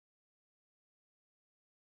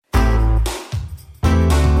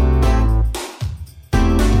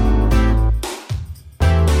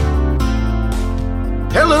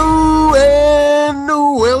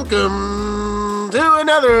Welcome to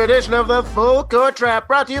another edition of the Full Court Trap,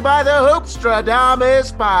 brought to you by the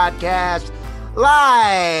Hoopstradamus Podcast,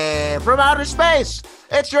 live from outer space.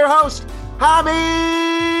 It's your host,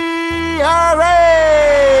 Hami Hooray!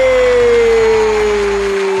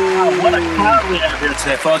 What a crowd we have here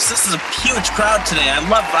today, folks. This is a huge crowd today.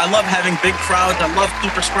 I love having big crowds. I love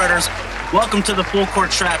super spreaders. Welcome to the Full Court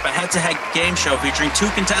Trap, a head-to-head game show featuring two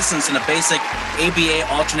contestants in a basic ABA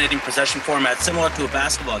alternating possession format similar to a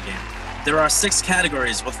basketball game. There are 6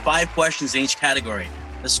 categories with 5 questions in each category.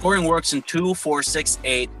 The scoring works in 2, 4, 6,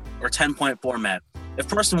 8, or 10-point format. If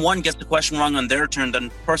person 1 gets the question wrong on their turn, then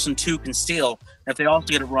person 2 can steal. If they also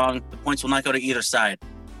get it wrong, the points will not go to either side.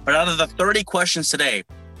 But out of the 30 questions today,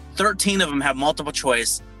 13 of them have multiple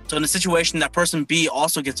choice. So in the situation that person B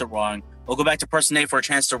also gets it wrong, we'll go back to person A for a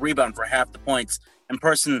chance to rebound for half the points, and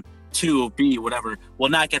person 2, B, whatever, will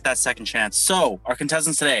not get that second chance. So our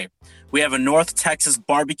contestants today, we have a North Texas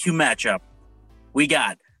barbecue matchup. We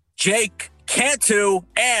got Jake Cantu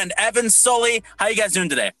and Evan Sully. How you guys doing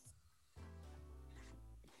today?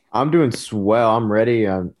 I'm doing swell. I'm ready.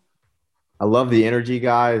 I love the energy,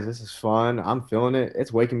 guys. This is fun. I'm feeling it.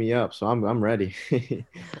 It's waking me up, so I'm ready.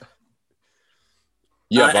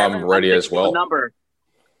 Yep, I'm ready as well.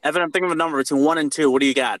 Evan, I'm thinking of a number between 1 and 2. What do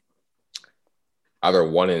you got? Either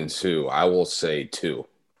 1 and 2. I will say 2.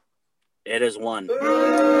 It is 1.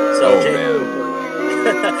 So, Jake.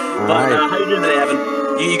 Man. But how you doing today, Evan?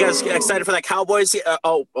 You guys excited for that Cowboys?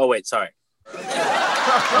 Wait, sorry.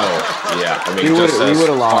 Oh, yeah. I mean, we just as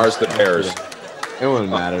would've far as lost. the Bears. It wouldn't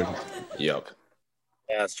matter. Yep.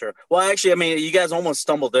 Yeah, that's true. Well, actually, I mean, you guys almost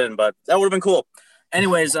stumbled in, but that would have been cool.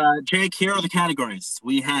 Anyways, Jake, here are the categories.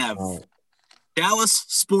 We have Dallas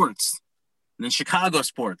sports, and then Chicago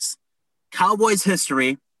sports, Cowboys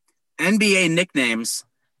history, NBA nicknames,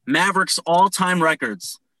 Mavericks all-time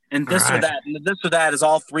records, and this or that. And this or that is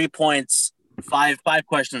all 3 points. Five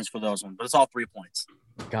questions for those ones, but it's all 3 points.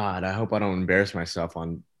 God, I hope I don't embarrass myself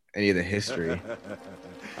on any of the history.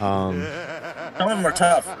 Some of them are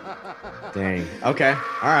tough. Dang. Okay.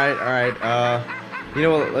 All right. You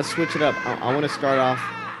know what? Let's switch it up. I want to start off.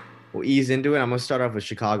 We'll ease into it. I'm going to start off with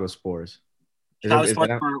Chicago sports. Chicago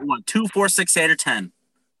sports for what? 2, 4, 6, 8, or 10?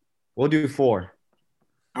 We'll do 4.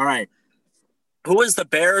 All right. Who is the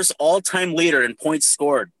Bears' all-time leader in points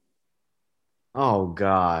scored? Oh,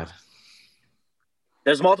 God.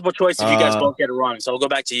 There's multiple choice if you guys both get it wrong, so I'll go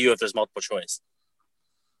back to you if there's multiple choice.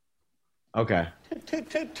 Okay.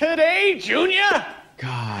 Today, Junior?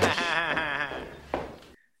 Gosh.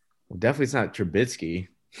 Well, definitely it's not Trubisky.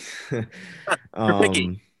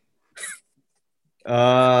 Trubisky.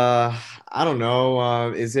 I don't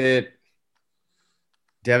know. Is it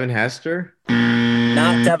Devin Hester?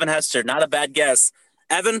 Not Devin Hester. Not a bad guess.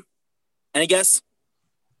 Evan, any guess?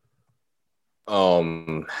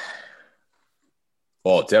 Well,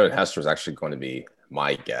 Devin Hester is actually going to be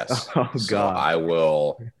my guess. Oh, God. So I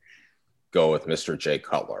will go with Mr. Jay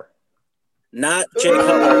Cutler. Not Jay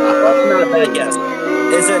Cutler. That's not a bad guess.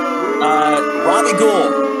 Is it Robbie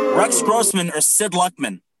Gould, Rex Grossman, or Sid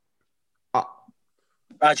Luckman?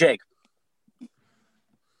 Jake.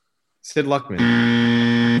 Sid Luckman.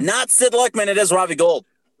 Not Sid Luckman. It is Robbie Gould.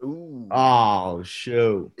 Ooh. Oh,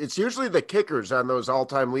 shoot. It's usually the kickers on those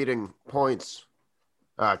all-time leading points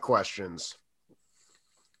questions.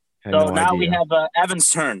 So now we have Evan's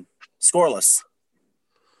turn. Scoreless.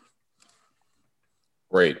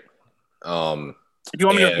 Great. If you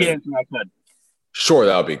want me to repeat anything, I could. Sure,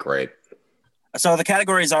 that would be great. So the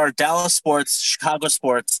categories are Dallas sports, Chicago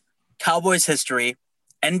sports, Cowboys history,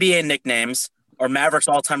 NBA nicknames, or Mavericks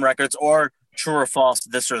all-time records, or true or false,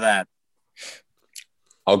 this or that.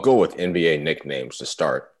 I'll go with NBA nicknames to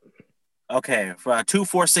start. Okay, 2,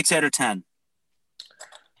 4, 6, 8, or 10?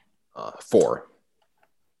 4.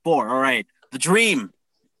 4, all right. The Dream.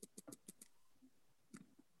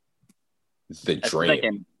 The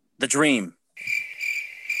Dream. The Dream.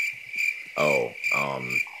 Oh,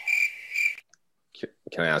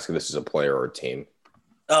 can I ask if this is a player or a team?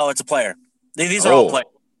 Oh, it's a player. These are all players.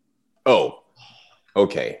 Oh,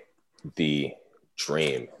 okay. The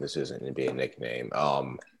Dream. This is an NBA nickname.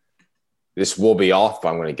 This will be off.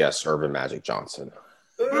 I'm going to guess Urban Magic Johnson.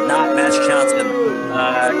 Not Magic Johnson.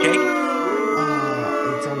 Jake?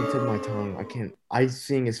 It's on the tip of my tongue. I can't. I'm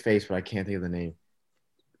seeing his face, but I can't think of the name.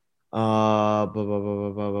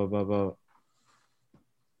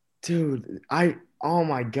 Dude, oh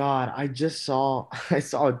my God, I saw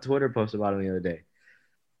a Twitter post about him the other day.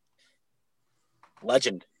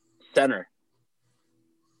 Legend. Center.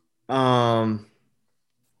 Oh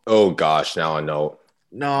gosh, now I know.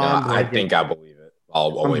 No, I think I believe it.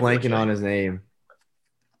 I'm blanking on his name.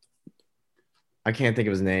 I can't think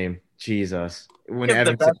of his name. Jesus. When Give the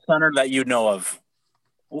Evan best center that you know of.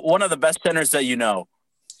 One of the best centers that you know.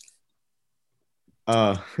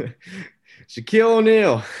 Shaquille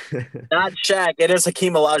O'Neal. Not Shaq. It is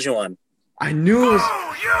Hakeem Olajuwon. I knew it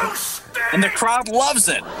was. And the crowd loves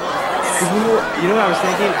it. You know what I was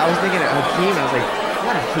thinking? I was thinking of Hakeem. I was like,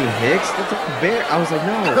 not Hakeem Hicks. That's a bear. I was like,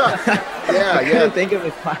 no. I couldn't think of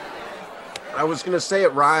it. I was going to say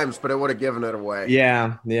it rhymes, but it would have given it away.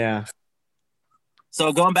 Yeah.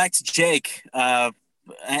 So going back to Jake,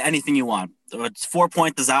 anything you want. It's 4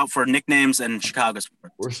 points out for nicknames and Chicago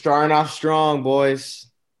sports. We're starting off strong, boys.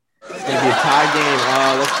 It's gonna be a tie game.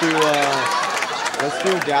 Let's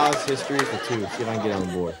do Dallas history for 2. See if I can get on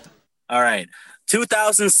the board. All right.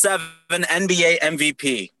 2007 NBA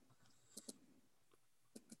MVP.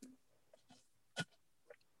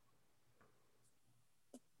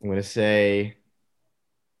 I'm gonna say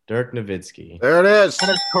Dirk Nowitzki. There it is. That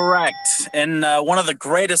is correct. In one of the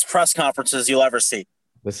greatest press conferences you'll ever see.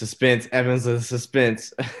 The suspense, Evans. The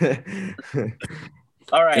suspense.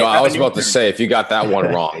 All right. I was about to say, if you got that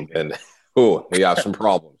one wrong, then we got some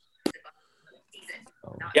problems.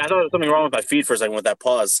 Yeah, I thought there was something wrong with my feed for a second with that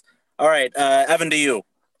pause. All right, Evan, to you.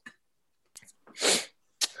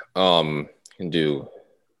 Can do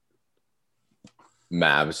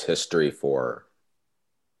Mavs history for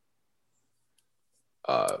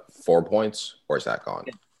 4 points, or is that gone?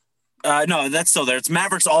 No, that's still there. It's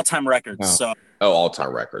Mavericks all-time records. Oh. So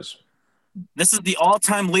all-time records. this is the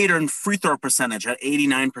all-time leader in free throw percentage at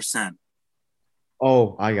 89%.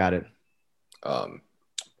 Oh, I got it.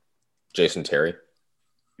 Jason Terry.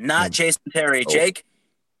 Not Jason Terry. Jake?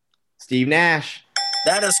 Steve Nash.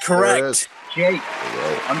 That is correct. Jake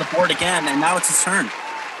on the board again, and now it's his turn.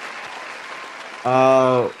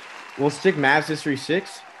 We'll stick Mavs history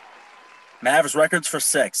 6. Mavs records for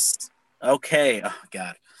 6. Okay. Oh,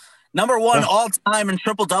 God. Number 1 all-time in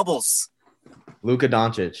triple-doubles. Luka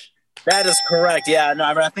Doncic. That is correct. Yeah, no,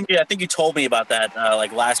 I think you told me about that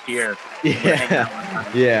like last year.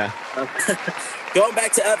 Yeah. Going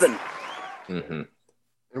back to Evan. Mm-hmm.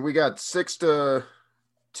 And we got 6-2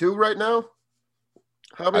 right now.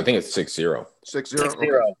 How many? I think it's 6-0. 6-0. 6-0. Okay.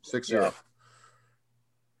 6-0. Yeah.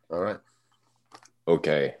 All right.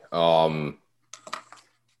 Okay. Are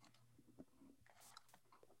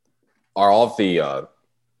all of the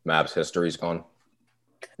Mavs histories gone?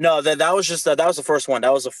 No, that was just that was the first one.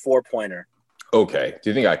 That was a 4-pointer. Okay. Do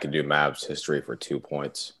you think I could do Mavs history for 2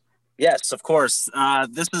 points? Yes, of course.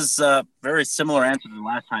 This is a very similar answer to the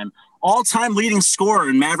last time. All-time leading scorer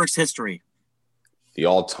in Mavericks history. The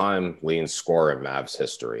all-time leading scorer in Mavs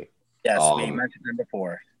history. Yes, we mentioned him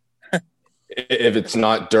before. If it's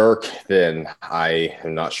not Dirk, then I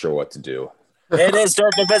am not sure what to do. It is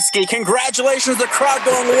Dirk Nowitzki. Congratulations, the crowd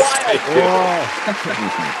going wild.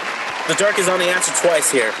 The Dirk is on the answer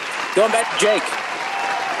twice here. Going back to Jake.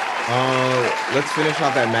 Let's finish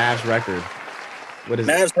off that Mavs record. What is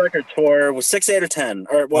Mavs record for was 6, 8, or 10?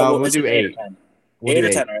 Or we'll do 8. 8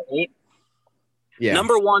 or 10. All right, 8. Yeah.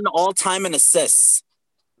 Number 1 all-time in assists.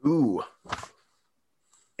 Ooh.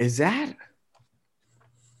 Is that?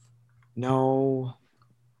 No.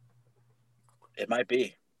 It might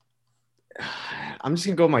be. I'm just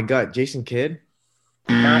gonna go with my gut. Jason Kidd.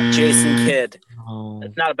 Not Jason Kidd. Oh.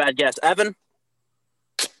 It's not a bad guess. Evan?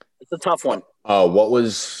 It's a tough one. What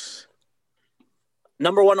was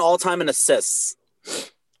Number 1 all-time in assists.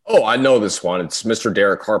 Oh, I know this one. It's Mr.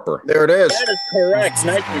 Derek Harper. There it is. That is correct.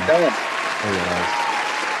 Nicely done. Oh,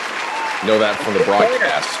 yeah. Know that from the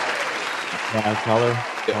broadcast. Yeah, color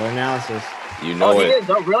analysis. You know he it. is.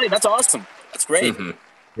 Oh, really? That's awesome. That's great. Mm-hmm.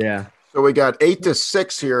 Yeah. So we got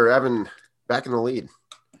 8-6 here. Evan back in the lead.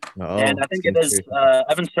 Oh, And I think it is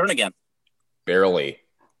Evan's turn again. Barely.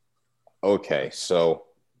 Okay, so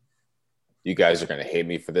you guys are going to hate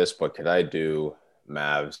me for this, but could I do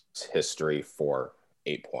Mavs history for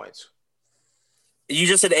 8 points? You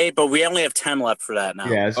just said 8, but we only have 10 left for that now.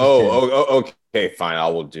 Yeah. Okay, fine. I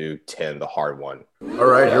will do 10, the hard one. All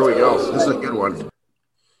right, here we go. This is a good one.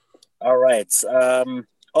 All right.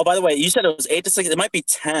 By the way, you said it was 8-6. It might be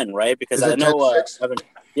 10, right? Because Is I it know 10-6? Evan.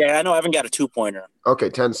 Yeah, I know Evan got a 2-pointer. Okay,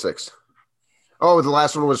 10-6. Oh, the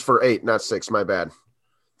last one was for 8, not 6. My bad.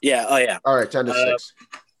 Yeah. Oh, yeah. All right, 10-6.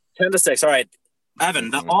 10-6. All right. Evan,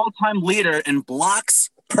 the all-time leader in blocks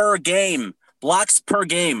per game. Blocks per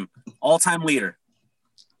game. All-time leader.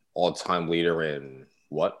 All-time leader in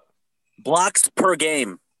what? Blocks per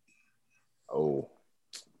game. Oh.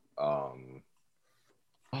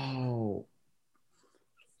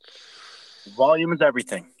 Volume is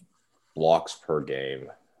everything. Blocks per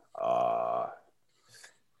game.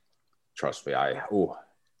 Trust me. I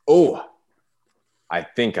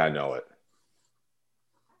think I know it.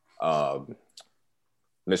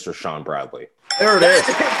 Mr. Sean Bradley. There it is.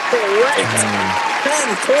 Correct.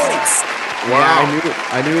 10 points. Wow. Yeah,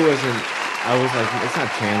 I knew it wasn't. I was like, it's not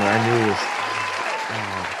Chandler. I knew it was.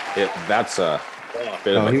 That's a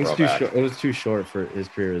bit of a he was too throwback. short. It was too short for his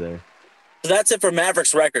career there. So that's it for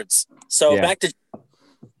Mavericks records. So back to.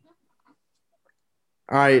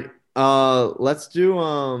 All right. Let's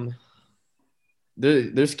do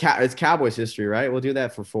it's Cowboys history, right? We'll do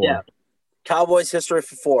that for 4. Yeah. Cowboys history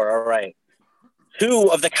for 4. All right. 2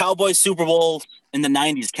 of the Cowboys Super Bowl in the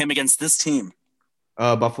 90s came against this team.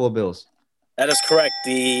 Buffalo Bills. That is correct.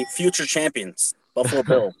 The future champions, Buffalo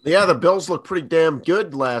Bills. Yeah, the Bills look pretty damn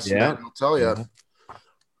good last night, I'll tell you.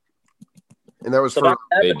 And that was for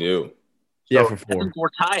they do. Yeah, for 4. We're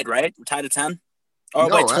tied, right? We're tied at 10. Oh,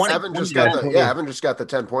 no, wait, 20. Evan just got Evan just got the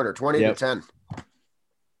 10-pointer, 20 to 10.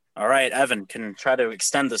 All right, Evan can try to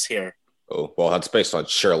extend this here. Oh, well, that's based on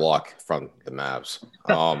Sherlock from the Mavs.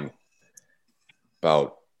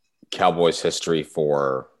 About Cowboys history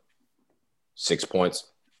for 6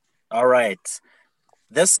 points. All right.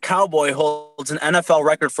 This Cowboy holds an NFL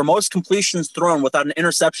record for most completions thrown without an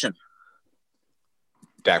interception.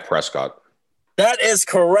 Dak Prescott. That is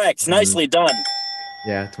correct. Nicely done.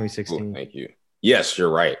 Yeah, 2016. Ooh, thank you. Yes,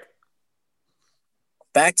 you're right.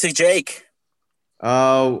 Back to Jake.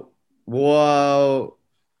 We'll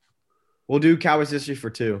do Cowboys history for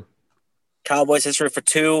 2. Cowboys history for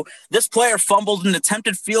 2. This player fumbled an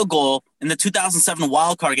attempted field goal in the 2007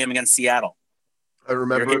 wildcard game against Seattle. I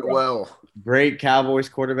remember it well. Great Cowboys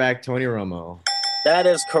quarterback, Tony Romo. That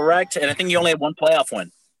is correct. And I think you only had 1 playoff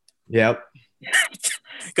win. Yep.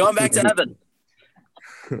 Going back to Evan.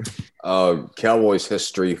 Cowboys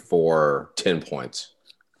history for 10 points.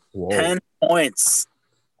 Whoa. 10 points.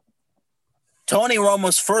 Tony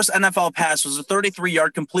Romo's first NFL pass was a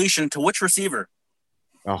 33-yard completion to which receiver?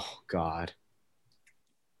 Oh, God.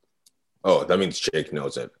 Oh, that means Jake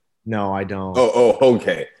knows it. No, I don't. Oh,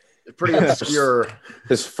 okay. Pretty obscure.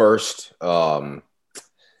 His first, Jason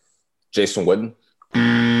Witten.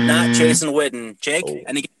 Not Jason Witten. Jake?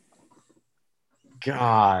 Any?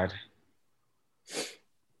 God.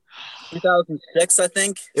 2006, I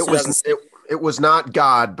think. It was not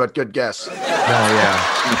God, but good guess. Oh, yeah.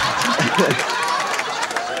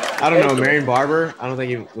 I don't know. Marion Barber? I don't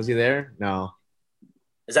think was he there? No.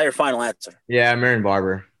 Is that your final answer? Yeah, Marion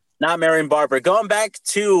Barber. Not Marion Barber. Going back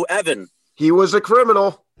to Evan. He was a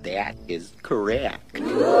criminal. That is correct.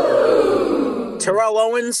 Terrell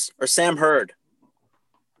Owens or Sam Hurd?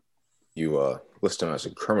 You list him as a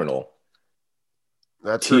criminal.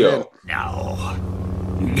 That's T.O. No.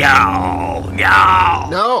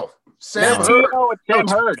 Sam Hurd. Sam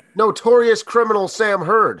Hurd. Notorious criminal Sam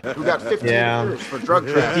Hurd, who got 15 years for drug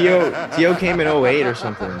trafficking. Theo came in 08 or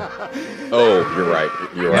something. Oh, you're right.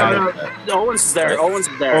 You're right. No, Owens is there. Owens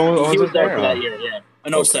is there. Owens he was was there there? for that year, yeah.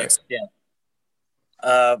 In 06, yeah.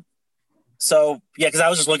 So, yeah, because I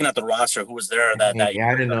was just looking at the roster, who was there that year. Yeah,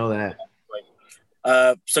 I didn't know that.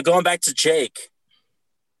 So going back to Jake.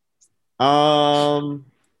 What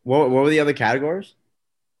were the other categories?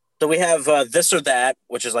 So we have this or that,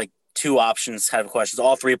 which is like 2 options kind of questions,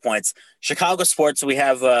 all 3 points. Chicago sports, we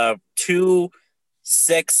have 2,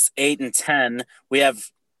 6, 8, and 10. We have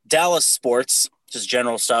Dallas sports, just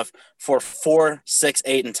general stuff, for 4, 6,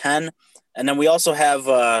 8, and 10. And then we also have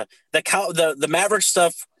the Maverick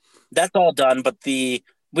stuff. That's all done, but we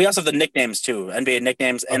also have the nicknames too, NBA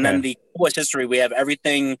nicknames, and then the Cowboys history. We have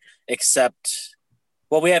everything except,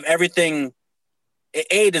 we have everything.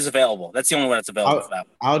 8 is available. That's the only one that's available for that.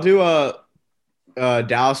 I'll do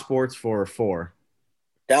Dallas sports for 4.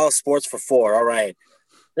 Dallas sports for 4. All right.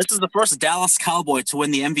 This is the first Dallas Cowboy to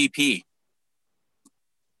win the MVP.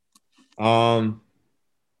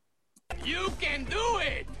 You can do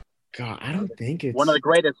it. God, I don't think it's one of the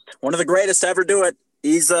greatest to ever do it.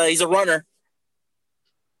 He's a runner.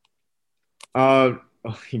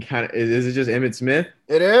 He kind of is it just Emmitt Smith?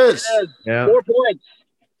 It is. Yeah. 4 points.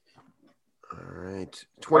 All right.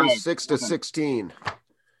 26 to 16.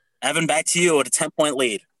 Evan, back to you at a 10-point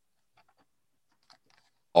lead.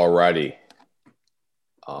 Alrighty.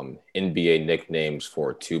 NBA nicknames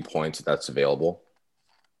for 2 points. That's available.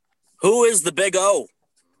 Who is the Big O?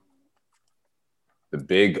 The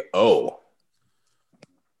Big O.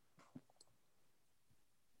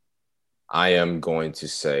 I am going to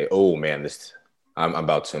say, oh man, I'm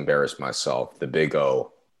about to embarrass myself. The Big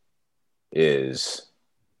O is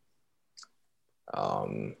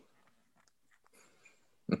I'm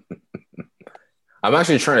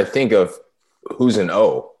actually trying to think of who's an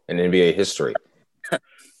O in NBA history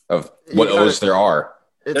of what O's there are.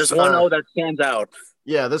 There's one O that stands out.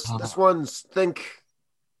 Yeah, this one's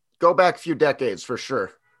go back a few decades for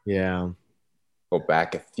sure. Yeah. Go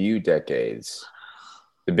back a few decades.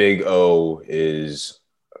 The big O is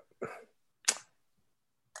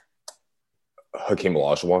Hakeem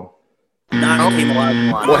Olajuwon. Not Hakeem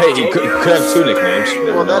Olajuwon. Well, hey, he could have two nicknames. You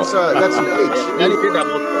never Well, know. that's an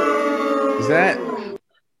H.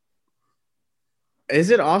 Is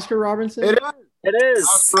it Oscar Robertson? It is. It is.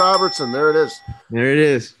 Oscar Robertson. There it is. There it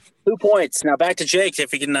is. 2 points. Now back to Jake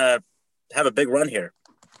if he can have a big run here.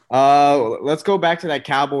 Let's go back to that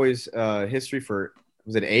Cowboys history for,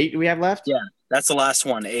 was it 8 we have left? Yeah, that's the last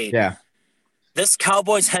one, 8. Yeah. This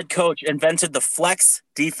Cowboys head coach invented the flex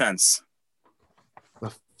defense.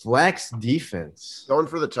 The flex defense. Going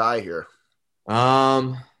for the tie here.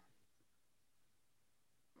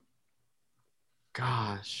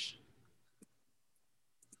 Gosh.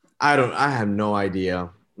 I have no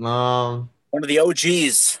idea. One of the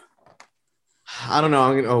OGs. I don't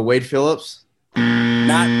know. Wade Phillips.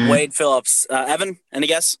 Not Wade Phillips. Evan, any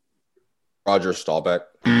guess? Roger Staubach.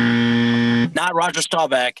 Not Roger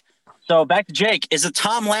Staubach. So back to Jake. Is it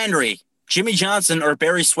Tom Landry, Jimmy Johnson, or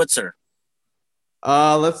Barry Switzer?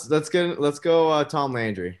 Let's go Tom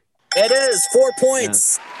Landry. It is 4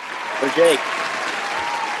 points for Jake.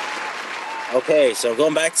 Okay, so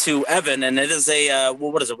going back to Evan, and it is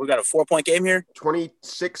what is it? We got a 4-point game here?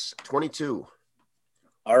 26-22.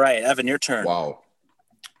 All right, Evan, your turn. Wow.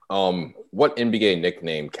 What NBA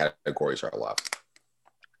nickname categories are left?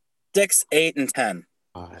 6, 8, and 10.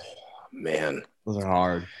 Oh, man. Those are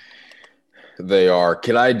hard. They are.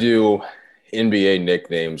 Can I do NBA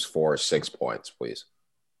nicknames for 6 points, please?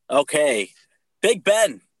 Okay. Big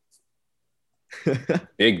Ben.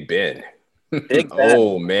 Big Ben. Big Ben.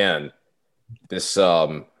 Oh, man. This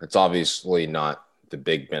it's obviously not the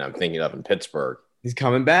Big Ben I'm thinking of in Pittsburgh. He's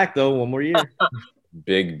coming back though, one more year.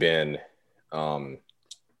 Big Ben. Ben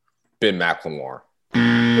McLemore.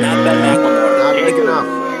 Not Ben McLemore. Not big enough.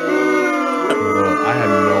 I have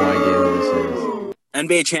no idea who this is.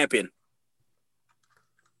 NBA champion.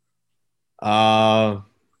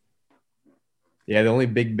 Yeah, the only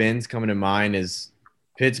Big Bens coming to mind is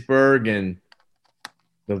Pittsburgh and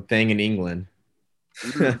the thing in England.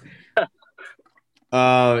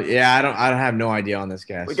 Yeah, I don't have no idea on this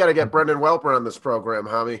guy. We got to get Brendan Welper on this program,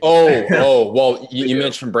 homie. Well, you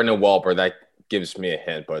mentioned Brendan Welper. That gives me a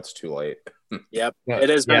hint, but it's too late. Yep, it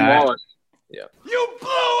is Ben Wallace. Yeah. You blew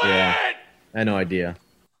it! I had no idea.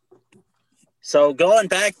 So going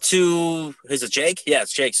back to, is it Jake? Yeah,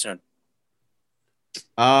 it's Jake's turn.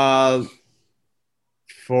 We'll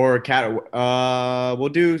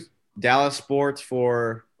do Dallas sports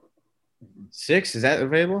for 6. Is that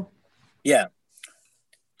available? Yeah.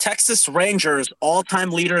 Texas Rangers all-time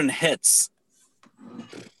leader in hits.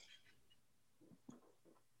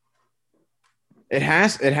 It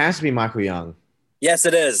has to be Michael Young. Yes,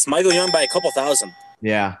 it is. Michael Young by a couple thousand.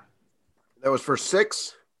 Yeah. That was for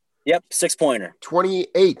 6. Yep, 6-pointer.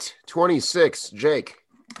 28-26, Jake.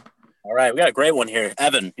 All right, we got a great one here.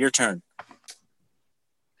 Evan, your turn.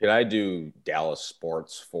 Can I do Dallas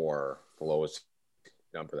sports for the lowest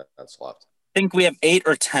number that's left? I think we have 8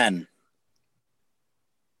 or 10.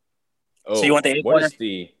 Oh, so you want the 8-pointer?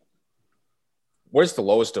 What is the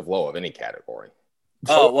lowest of low of any category?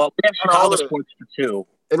 Oh, well, we have Chicago sports for 2.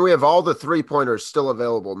 And we have all the 3-pointers still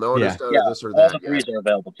available. No one has done this or all that. the 3s are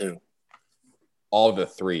available too. All of the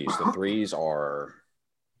 3s. The 3s are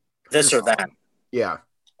this or that. Yeah.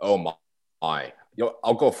 Oh my!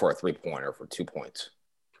 I'll go for a 3-pointer for 2 points.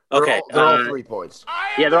 Okay, They're all 3 points.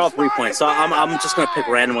 Yeah, they're all 3 points. So I'm just gonna pick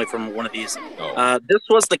randomly from one of these. Oh. This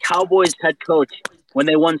was the Cowboys head coach when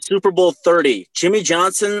they won Super Bowl 30. Jimmy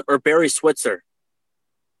Johnson or Barry Switzer?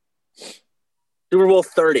 Super Bowl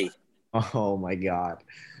 30. Oh my God.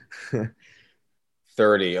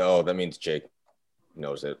 30. Oh, that means Jake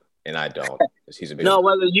knows it, and I don't. He's a big no,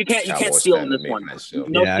 well, you can't steal in this one. No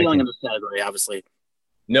stealing in this category, obviously.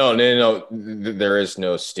 No. There is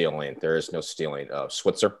no stealing. There is no stealing.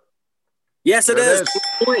 Switzer. Yes, it is.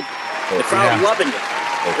 Point. The crowd loving it.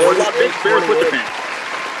 They love big Barry Switzer fans.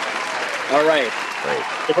 All right. Great.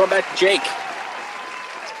 So going back to Jake.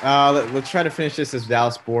 Let's try to finish this as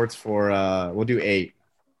Dallas sports for we'll do 8.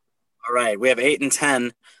 All right, we have 8 and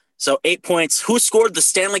 10. So 8 points. Who scored the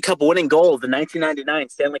Stanley Cup winning goal of the 1999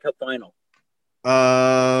 Stanley Cup final?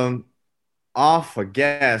 Off a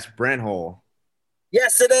guess, Brent Hull.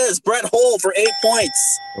 Yes, it is. Brett Hull for 8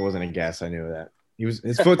 points. It wasn't a guess. I knew that.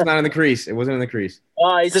 His foot's not in the crease. It wasn't in the crease.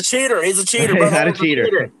 He's a cheater. He's a cheater. He's not a cheater.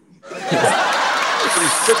 28.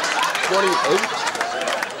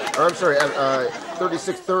 Or I'm sorry,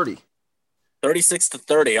 36-30.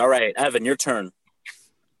 36-30. All right, Evan, your turn.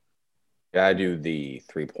 Yeah, I do the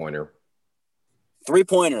 3-pointer.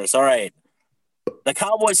 3-pointers. All right. The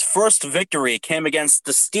Cowboys' first victory came against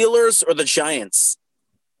the Steelers or the Giants?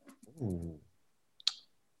 Ooh.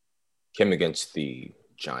 Came against the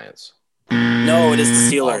Giants. No, it is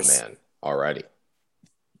the Steelers. Oh, man. Alrighty.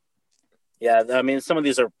 Yeah, I mean, some of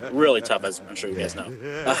these are really tough, as I'm sure you guys know.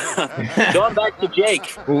 Going back to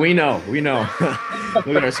Jake. Well, we know. Look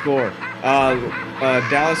at our score.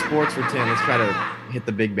 Dallas Sports for 10. Let's try to hit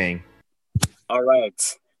the big bang. All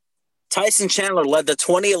right. Tyson Chandler led the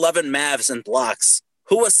 2011 Mavs in blocks.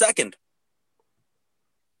 Who was second?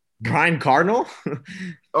 Brian Cardinal?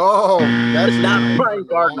 Oh, that's Not Brian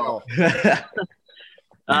Cardinal.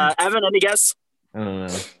 Wow. Evan, any guess? I don't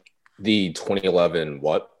know. The 2011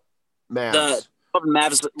 what? Mavs. The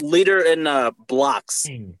Mavs leader in blocks.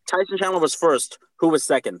 Dang. Tyson Chandler was first. Who was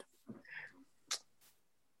second?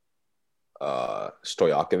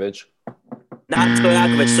 Stojakovic. Not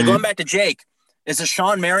Stojakovic. So going back to Jake, is it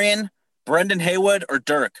Sean Marion, Brendan Haywood, or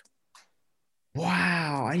Dirk?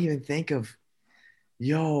 Wow. I didn't even think of.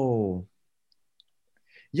 Yo,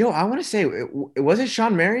 I want to say, was it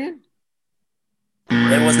Sean Marion?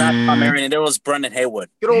 It was not Sean Marion. It was Brendan Haywood.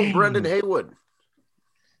 Good old Dang. Brendan Haywood.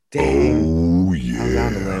 Dang. Oh, yeah. I was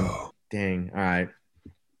on the limb. Dang. All right.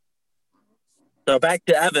 So back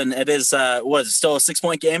to Evan. It is, what, is it still a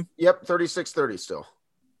 6-point game? Yep, 36-30 still.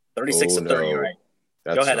 36 to 30, right?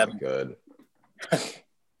 That's Go ahead, not Evan. good.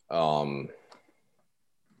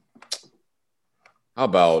 How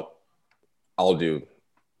about I'll do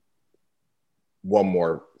one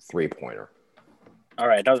more 3-pointer. All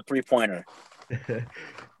right, another 3-pointer.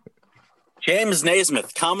 James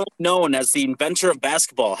Naismith, commonly known as the inventor of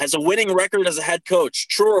basketball, has a winning record as a head coach.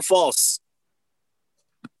 True or false?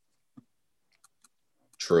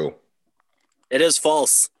 True. It is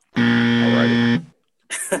false. Alrighty.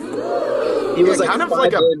 He was kind of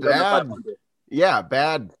like a 5 games under bad, 500.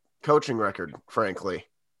 bad coaching record, frankly.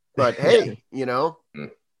 But hey,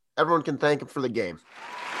 everyone can thank him for the game.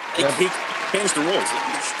 He changed the rules. He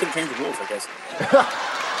couldn't change the rules, I guess.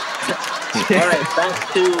 All right,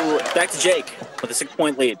 back to Jake with a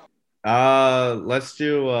 6-point lead. Let's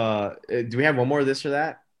do. Do we have one more of this or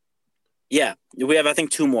that? Yeah, we have, I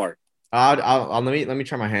think, 2 more. I'll let me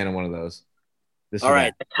try my hand on one of those. This All or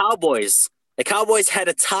right, that. the Cowboys had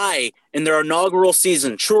a tie in their inaugural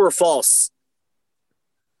season. True or false?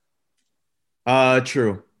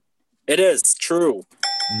 True. It is true.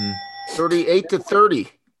 38-30.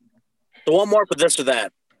 So one more for this or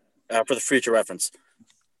that, for the future reference.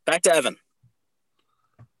 Back to Evan.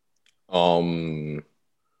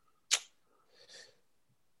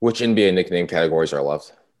 Which NBA nickname categories are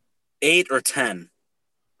left? 8 or 10.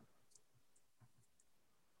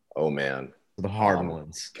 Oh man, The hard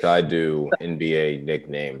ones. could I do NBA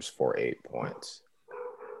nicknames for 8 points?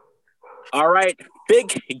 All right,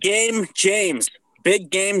 Big Game James. Big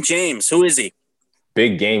Game James. Who is he?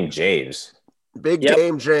 Big Game James. Big Yep.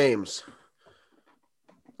 Game James.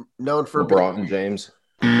 Known for LeBron James.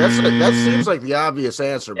 that seems like the obvious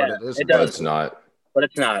answer, but Yeah, it isn't. it does. But it's not. But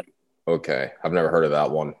it's not. Okay, I've never heard of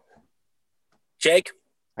that one. Jake?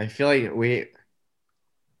 I feel like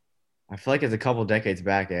it's a couple decades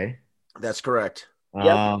back, eh? That's correct.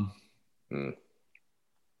 Yep.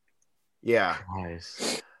 Yeah.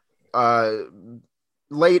 Nice.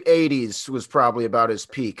 Late 80s was probably about his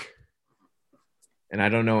peak. And I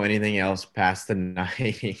don't know anything else past the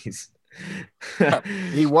 90s.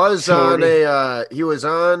 He was Tony.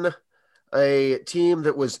 on a team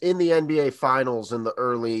that was in the NBA Finals in the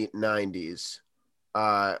early 90s.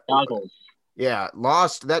 Goggles. Yeah,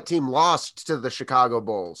 that team lost to the Chicago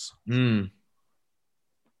Bulls. I'm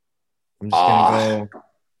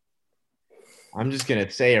just gonna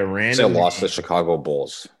say a Say random. lost to the Chicago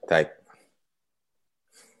Bulls.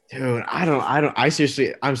 Dude, I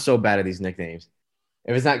seriously, I'm so bad at these nicknames.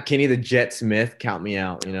 If it's not Kenny the Jet Smith, count me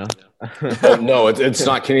out, you know? Oh, no, it's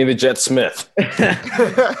not Kenny the Jet Smith.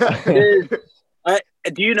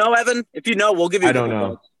 Do you know, Evan? If you know, we'll give you I don't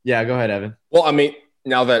know. Yeah, go ahead, Evan. Well, I mean,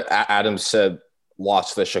 now that Adam said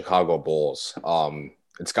lost to the Chicago Bulls,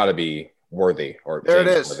 it's got to be Worthy or There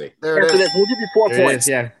James it is. Worthy. There it Yes, it is. is. We'll give you 4 There it points. is,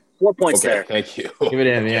 yeah. 4 points Okay, there. thank you. Give it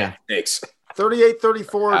to him, yeah. Thanks.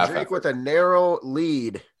 38-34, Half Jake effort. with a narrow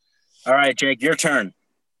lead. All right, Jake, your turn.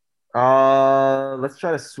 Let's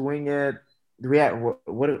try to swing it. Do we have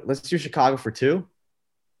what? Let's do Chicago for 2.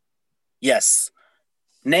 Yes.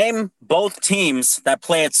 Name both teams that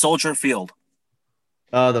play at Soldier Field.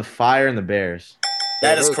 The Fire and the Bears.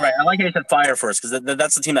 That is correct. I like how you said Fire first because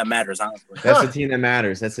that's the team that matters, honestly. That's the team that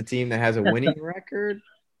matters. That's the team that has a winning record.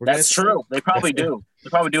 That's true. They probably do. They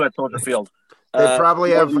probably do at Soldier Field. They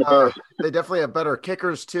probably have. They definitely have better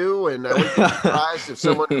kickers too, and I wouldn't be surprised if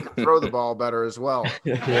someone can throw the ball better as well.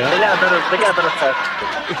 They got better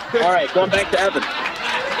stuff. All right, going back to Evan.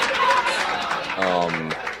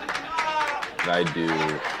 I do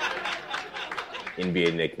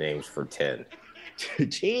NBA nicknames for 10.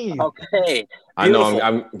 Jeez. Okay. I know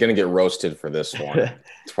I'm gonna get roasted for this one.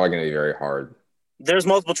 It's probably gonna be very hard. There's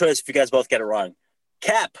multiple choice if you guys both get it wrong.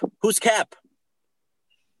 Cap. Who's Cap?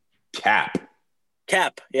 Cap.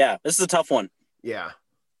 Cap. Yeah, this is a tough one. Yeah.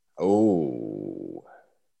 Oh.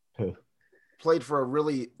 Played for a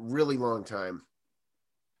really, really long time.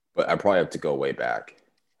 But I probably have to go way back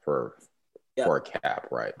for a Cap,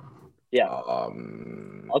 right? Yeah.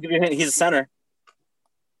 I'll give you a hint. He's a center.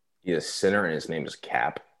 He's a center, and his name is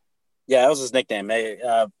Cap. Yeah, that was his nickname.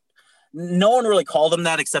 No one really called him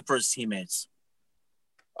that except for his teammates.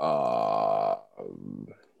 No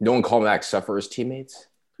one called him that except for his teammates?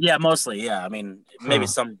 Yeah, mostly. Yeah, I mean, maybe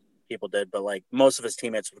some people did, but like most of his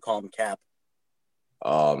teammates would call him Cap.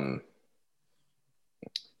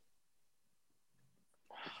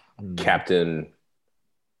 Captain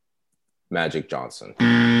Magic Johnson.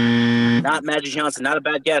 Not Magic Johnson. Not a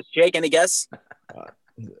bad guess. Jake, any guess?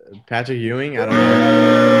 Patrick Ewing? I don't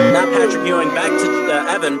know. Not Patrick Ewing. Back to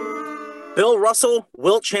Evan. Bill Russell,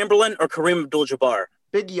 Wilt Chamberlain, or Kareem Abdul-Jabbar?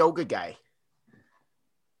 Big yoga guy.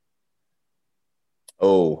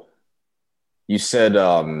 Oh, you said,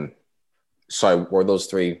 sorry, were those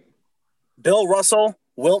three? Bill Russell,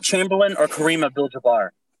 Wilt Chamberlain, or Kareem Abdul-Jabbar?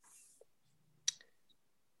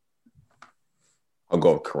 I'll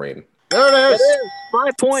go with Kareem. There it is.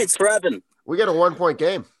 5 points for Evan. We got a 1-point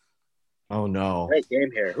game. Oh, no. Great game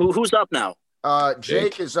here. Who's up now?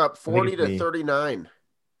 Jake is up 40 to 39.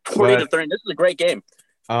 40 to 30. This is a great game.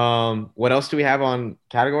 What else do we have on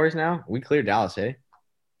categories now? We cleared Dallas, eh?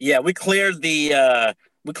 Yeah, we cleared I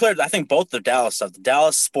think both the Dallas stuff, the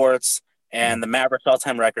Dallas sports and the Mavericks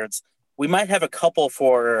all-time records. We might have a couple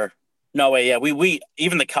for no way. Yeah, we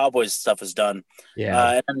even the Cowboys stuff is done.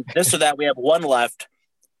 Yeah. And this or that, we have one left.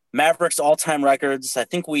 Mavericks all-time records. I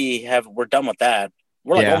think we're done with that.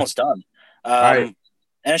 We're almost done. All right.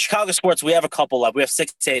 And in Chicago sports, we have a couple left. We have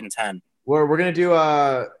 6, 8, and 10. We're gonna do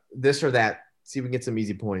this or that. See if we can get some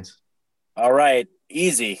easy points. All right,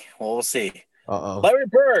 easy. Well, we'll see. Uh-oh. Larry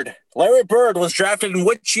Bird was drafted in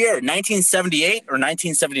which year? 1978 or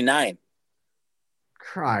 1979?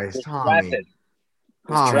 Christ, Tommy.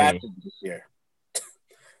 Was drafted this year.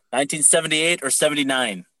 1978 or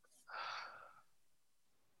 79?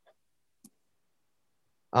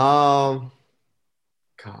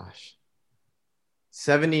 Gosh.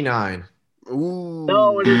 79. Ooh.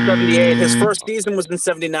 No, it is 78. His first season was in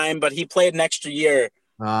 79, but he played an extra year.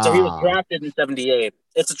 So he was drafted in 78.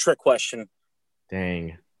 It's a trick question.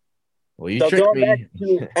 Dang. Well, you tricked going me. back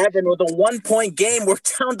to Evan with a 1-point game. We're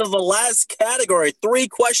down to the last category. 3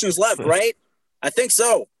 questions left, right? I think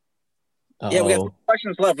so. Uh-oh. Yeah, we got 3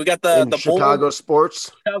 questions left. We got the Chicago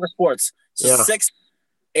sports. Chicago sports. So Yeah. 6,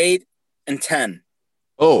 8, and 10.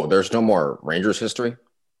 Oh, there's no more Rangers history?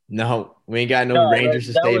 No, we ain't got no Rangers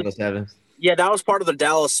to save us, Evan. Yeah, that was part of the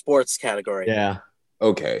Dallas sports category. Yeah.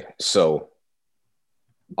 Okay, so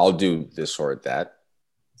I'll do this or that.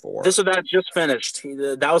 This or that just finished.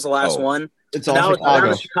 That was the last one. It's That all Chicago.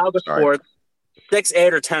 was Chicago sports. 6,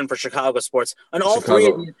 8, or 10 for Chicago sports. And all Chicago. 3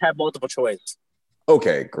 of these have multiple choice.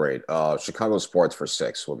 Okay, great. Chicago sports for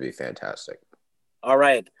 6 would be fantastic. All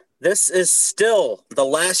right. This is still the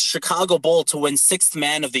last Chicago Bull to win 6th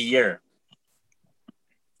Man of the Year.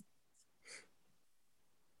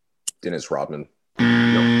 Dennis Rodman.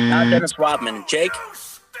 Not Dennis Rodman. Jake?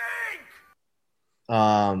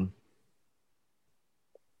 Oh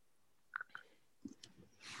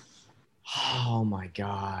my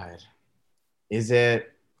God. Is it?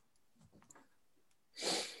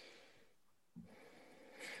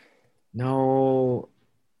 No.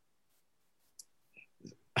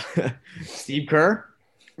 Steve Kerr?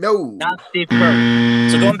 No. Not Steve Kerr.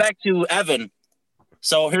 So going back to Evan.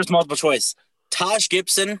 So here's multiple choice. Taj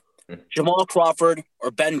Gibson, Jamal Crawford,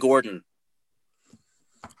 or Ben Gordon?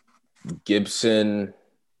 Gibson,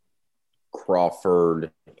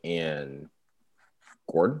 Crawford, and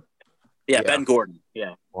Gordon? Yeah, Ben Gordon.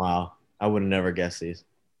 Yeah. Wow. I would have never guessed these.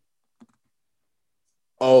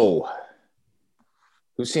 Oh,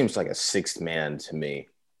 who seems like a 6th man to me?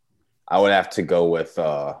 I would have to go with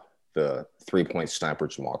the 3-point sniper,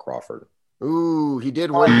 Jamal Crawford. Ooh, he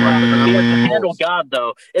did win. He has to handle God,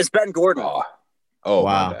 though. It's Ben Gordon. Oh,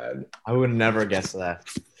 Wow. my bad. I would have never guessed that.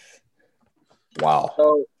 Wow.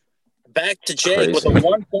 So back to Jake with a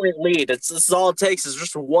 1-point lead. This is all it takes is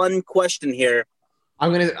just one question here.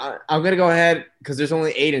 I'm gonna go ahead because there's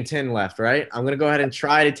only 8 and 10 left, right? I'm gonna go ahead and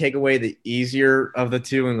try to take away the easier of the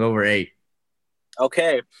two and go over 8.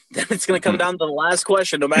 Okay, then it's going to come down to the last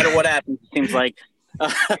question, no matter what happens, it seems like.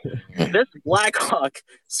 This Blackhawk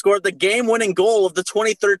scored the game-winning goal of the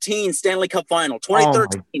 2013 Stanley Cup Final.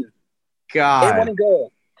 2013. God. Game-winning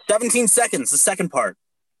goal. 17 seconds, the second part.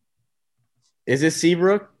 Is it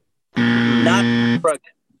Seabrook? Not Seabrook.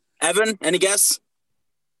 Evan, any guess?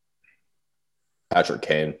 Patrick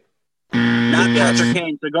Kane. Not Patrick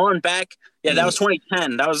Kane. So going back, yeah, that was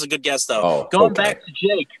 2010. That was a good guess, though. Oh, going okay. back to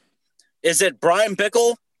Jake, is it Brian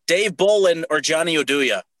Bickle, Dave Bolin, or Johnny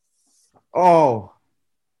Oduya? Oh.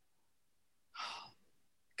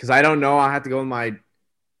 Because I don't know. I have to go with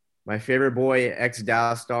my favorite boy,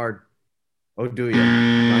 ex-Dallas star,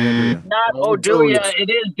 Oduya. Not Oduya.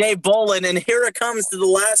 It is Dave Bolin. And here it comes to the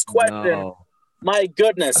last question. No. My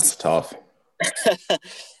goodness. That's tough.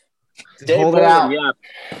 Dave hold it Bolin, out. yeah.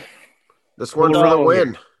 This one's for the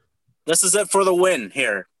win. This is it for the win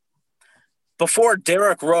here. Before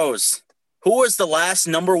Derrick Rose, who was the last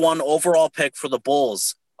number 1 overall pick for the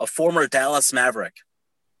Bulls, a former Dallas Maverick?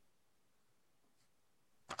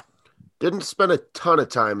 Didn't spend a ton of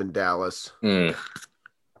time in Dallas. He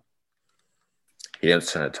didn't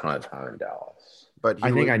spend a ton of time in Dallas. But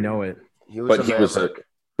I think I know it. He was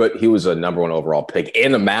a number 1 overall pick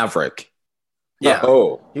and a Maverick. Yeah.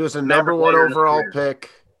 Oh. He was a number 1 overall pick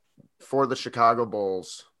for the Chicago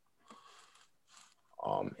Bulls.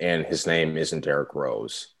 And his name isn't Derrick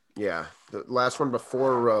Rose. Yeah, the last one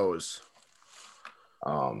before Rose.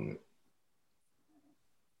 I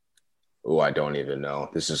don't even know.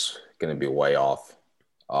 This is going to be way off.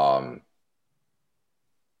 I'm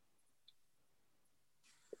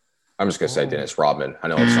just going to say Dennis Rodman. I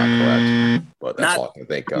know it's not correct, but that's all I can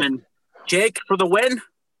think of. Jake, for the win?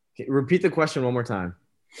 Okay, repeat the question one more time.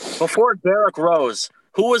 Before Derrick Rose,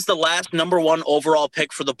 who was the last number 1 overall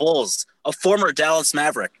pick for the Bulls, a former Dallas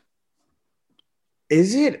Maverick?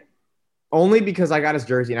 Is it only because I got his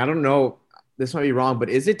jersey, and I don't know, this might be wrong, but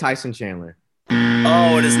is it Tyson Chandler?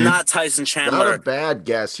 Oh, it is not Tyson Chandler. Not a bad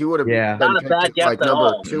guess. He would have Yeah. been Not a bad picked guess like at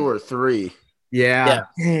number all. 2 or 3. Yeah.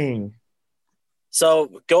 Dang.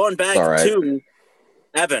 So going back to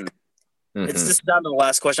Evan, Mhm. it's just down to the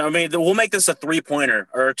last question. I mean, we'll make this a 3-pointer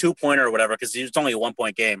or a 2-pointer or whatever because it's only a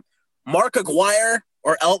 1-point game. Mark Aguirre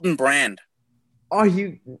or Elton Brand? Oh,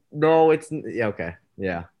 yeah, okay.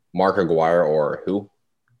 Yeah. Mark Aguirre or who?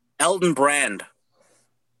 Elton Brand.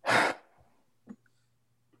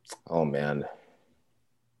 Oh, man.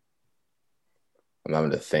 I'm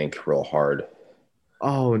having to think real hard.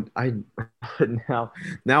 Oh,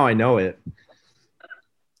 now I know it.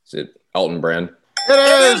 Is it Elton Brand? It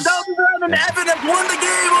is! Elton Brand and Evan have won the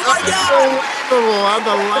game. Oh, my God. Unbelievable on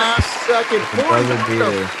the last second. Oh,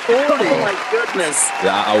 my goodness.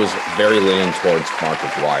 Yeah, I was very leaning towards Mark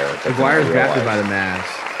Aguirre. Aguirre's drafted by the Mavs.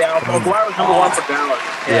 Yeah, Aguirre was number 1 for Dallas.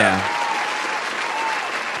 Yeah.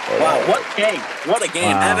 Wow, what game. What a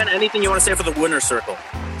game. Wow. Evan, anything you want to say for the winner's circle?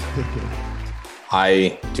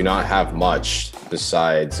 I do not have much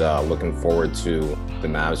besides looking forward to the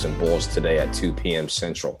Mavs and Bulls today at 2 p.m.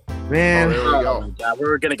 Central. Man. There we go. Yeah,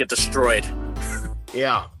 we're going to get destroyed.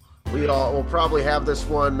 Yeah. We'll probably have this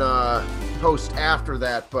one post after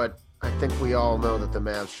that, but I think we all know that the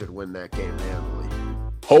Mavs should win that game handily.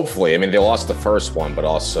 Hopefully. I mean, they lost the first one, but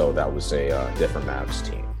also that was a different Mavs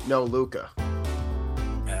team. No Luka.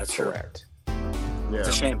 Yeah, that's true. Correct. Yeah. It's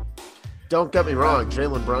a shame. Don't get me wrong,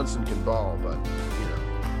 Jalen Brunson can ball, but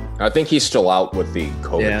I think he's still out with the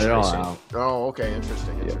COVID Yeah, they're all tracing. out. Oh, okay,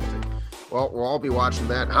 interesting. Well, we'll all be watching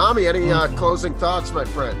that. Hami, any closing thoughts, my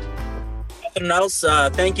friend? Nothing else.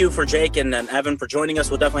 Thank you for Jake and Evan for joining us.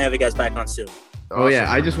 We'll definitely have you guys back on soon. Oh, yeah.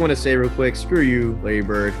 I just want to say real quick, screw you, Larry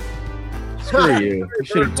Bird. Screw you. You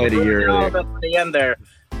should have played a year earlier. At the end there.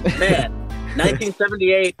 Man,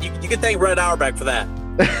 1978. You can thank Red Auerbach for that.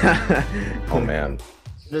 Oh, man.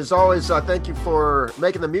 And as always, thank you for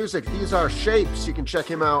making the music. These Are Shapes. You can check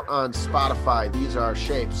him out on Spotify. These Are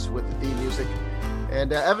Shapes with the theme music.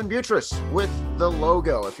 And Evan Butris with the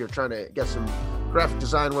logo. If you're trying to get some graphic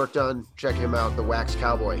design work done, check him out, The Wax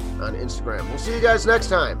Cowboy, on Instagram. We'll see you guys next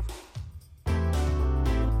time.